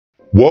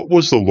What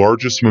was the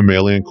largest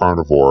mammalian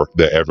carnivore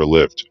that ever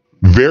lived?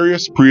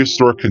 Various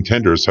prehistoric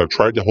contenders have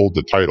tried to hold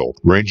the title,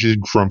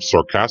 ranging from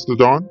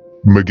sarkastodon,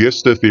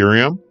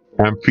 megistotherium,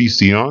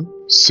 amphicyon,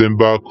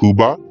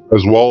 simbakubwa,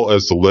 as well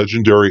as the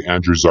legendary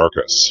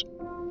andrewsarchus.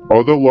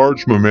 Other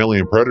large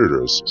mammalian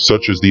predators,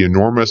 such as the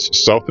enormous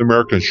South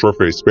American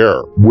short-faced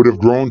bear, would have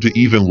grown to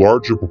even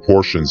larger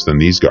proportions than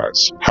these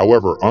guys.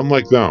 However,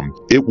 unlike them,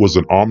 it was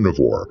an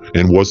omnivore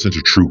and wasn't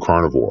a true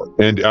carnivore.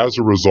 And as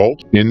a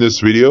result, in this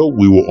video,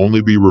 we will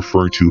only be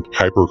referring to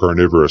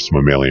hypercarnivorous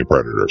mammalian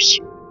predators.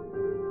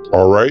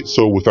 Alright,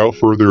 so without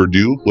further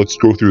ado, let's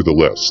go through the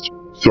list.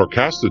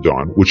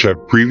 Sarkastodon, which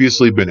had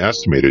previously been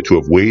estimated to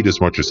have weighed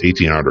as much as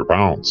 1,800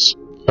 pounds,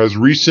 has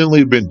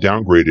recently been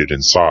downgraded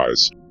in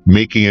size,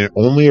 making it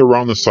only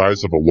around the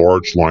size of a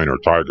large lion or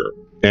tiger,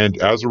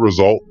 and as a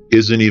result,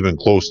 isn't even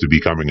close to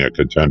becoming a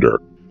contender.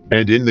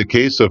 And in the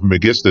case of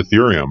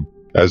megistotherium,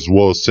 as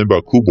well as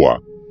simbakubwa,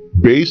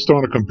 based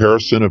on a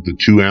comparison of the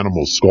two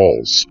animals'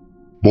 skulls,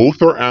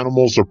 both our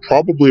animals are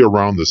probably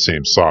around the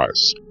same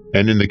size.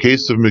 And in the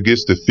case of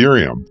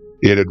megistotherium,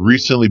 it had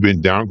recently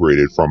been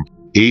downgraded from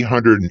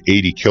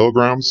 880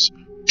 kilograms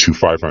to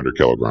 500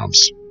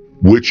 kilograms.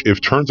 Which, if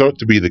turns out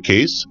to be the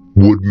case,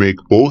 would make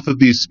both of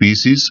these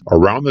species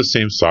around the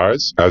same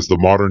size as the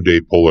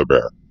modern-day polar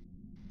bear.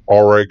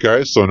 Alright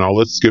guys, so now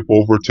let's skip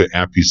over to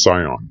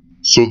amphicyon.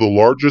 So the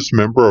largest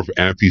member of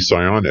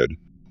amphicyonid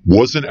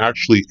wasn't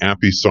actually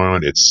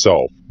amphicyon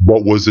itself,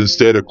 but was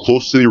instead a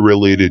closely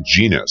related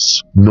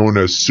genus known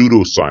as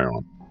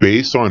pseudocyon.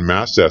 Based on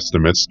mass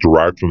estimates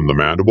derived from the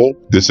mandible,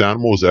 this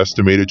animal is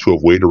estimated to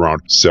have weighed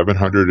around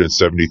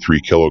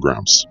 773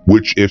 kilograms,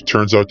 which, if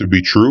turns out to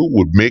be true,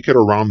 would make it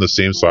around the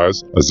same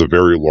size as a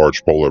very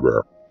large polar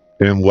bear.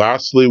 And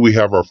lastly, we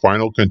have our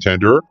final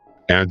contender,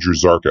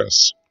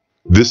 andrewsarchus.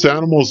 This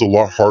animal is a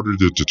lot harder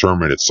to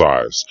determine its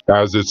size,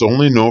 as it's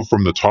only known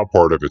from the top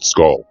part of its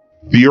skull.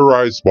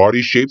 Theorized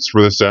body shapes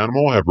for this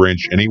animal have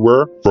ranged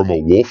anywhere from a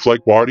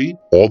wolf-like body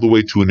all the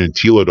way to an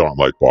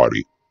entelodont-like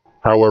body.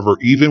 However,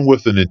 even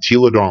with an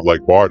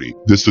entelodont-like body,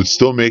 this would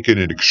still make it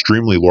an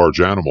extremely large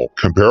animal,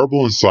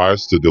 comparable in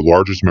size to the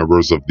largest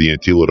members of the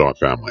entelodont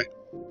family.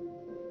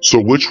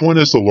 So which one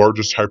is the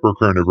largest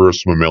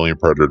hypercarnivorous mammalian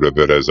predator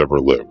that has ever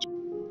lived?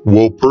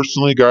 Well,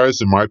 personally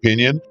guys, in my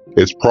opinion,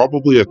 it's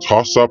probably a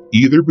toss-up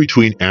either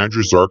between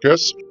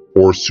andrewsarchus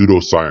or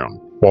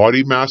pseudocyon.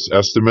 Body mass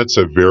estimates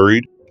have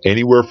varied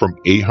anywhere from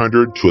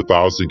 800 to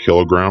 1,000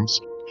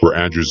 kilograms for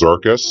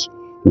andrewsarchus,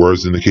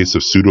 whereas in the case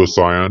of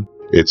pseudocyon,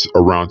 it's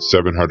around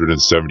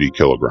 770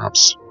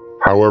 kilograms.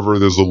 However,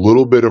 there's a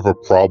little bit of a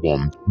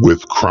problem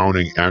with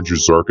crowning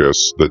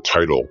andrewsarchus the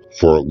title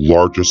for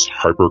largest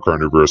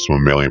hypercarnivorous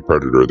mammalian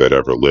predator that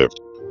ever lived.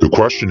 The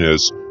question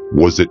is,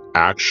 was it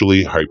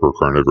actually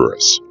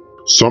hypercarnivorous?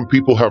 Some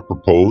people have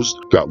proposed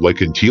that, like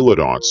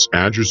entelodonts,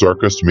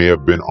 andrewsarchus may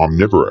have been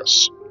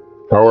omnivorous.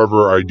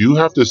 However, I do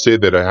have to say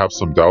that I have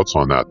some doubts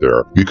on that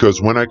there,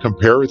 because when I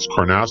compare its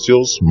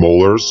carnassials,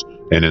 molars,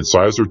 and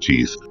incisor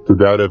teeth to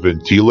that of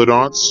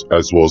entelodonts,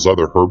 as well as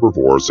other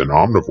herbivores and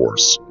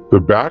omnivores, the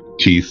back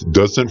teeth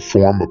doesn't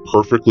form a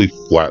perfectly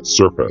flat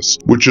surface,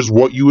 which is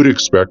what you would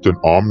expect an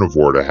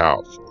omnivore to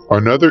have.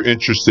 Another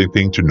interesting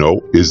thing to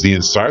note is the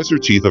incisor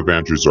teeth of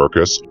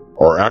andrewsarchus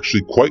are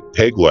actually quite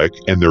peg-like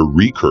and they're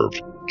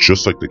recurved,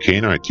 just like the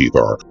canine teeth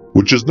are,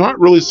 which is not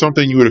really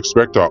something you would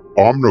expect an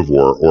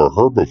omnivore or a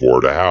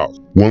herbivore to have.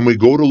 When we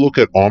go to look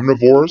at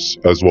omnivores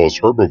as well as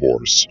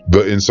herbivores,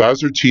 the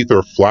incisor teeth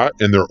are flat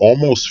and they're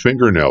almost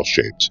fingernail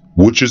shaped,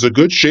 which is a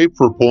good shape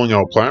for pulling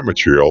out plant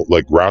material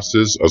like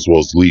grasses as well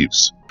as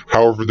leaves.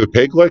 However, the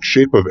peg-like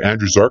shape of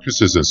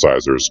andrewsarchus's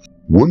incisors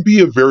wouldn't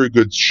be a very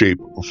good shape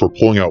for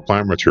pulling out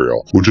plant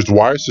material, which is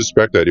why I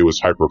suspect that it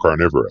was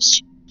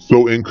hypercarnivorous.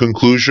 So in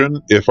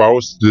conclusion, if I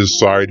was to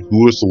decide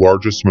who is the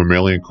largest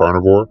mammalian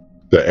carnivore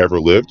that ever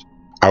lived,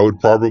 I would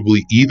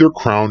probably either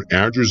crown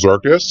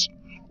andrewsarchus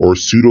or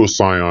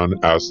pseudocyon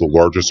as the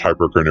largest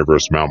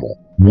hypercarnivorous mammal,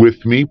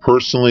 with me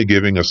personally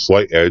giving a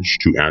slight edge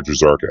to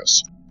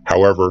andrewsarchus.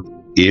 However,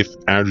 if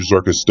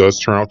andrewsarchus does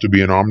turn out to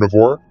be an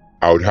omnivore,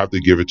 I would have to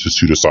give it to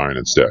pseudocyon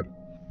instead.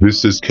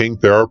 This is King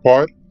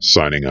Theropod,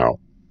 signing out.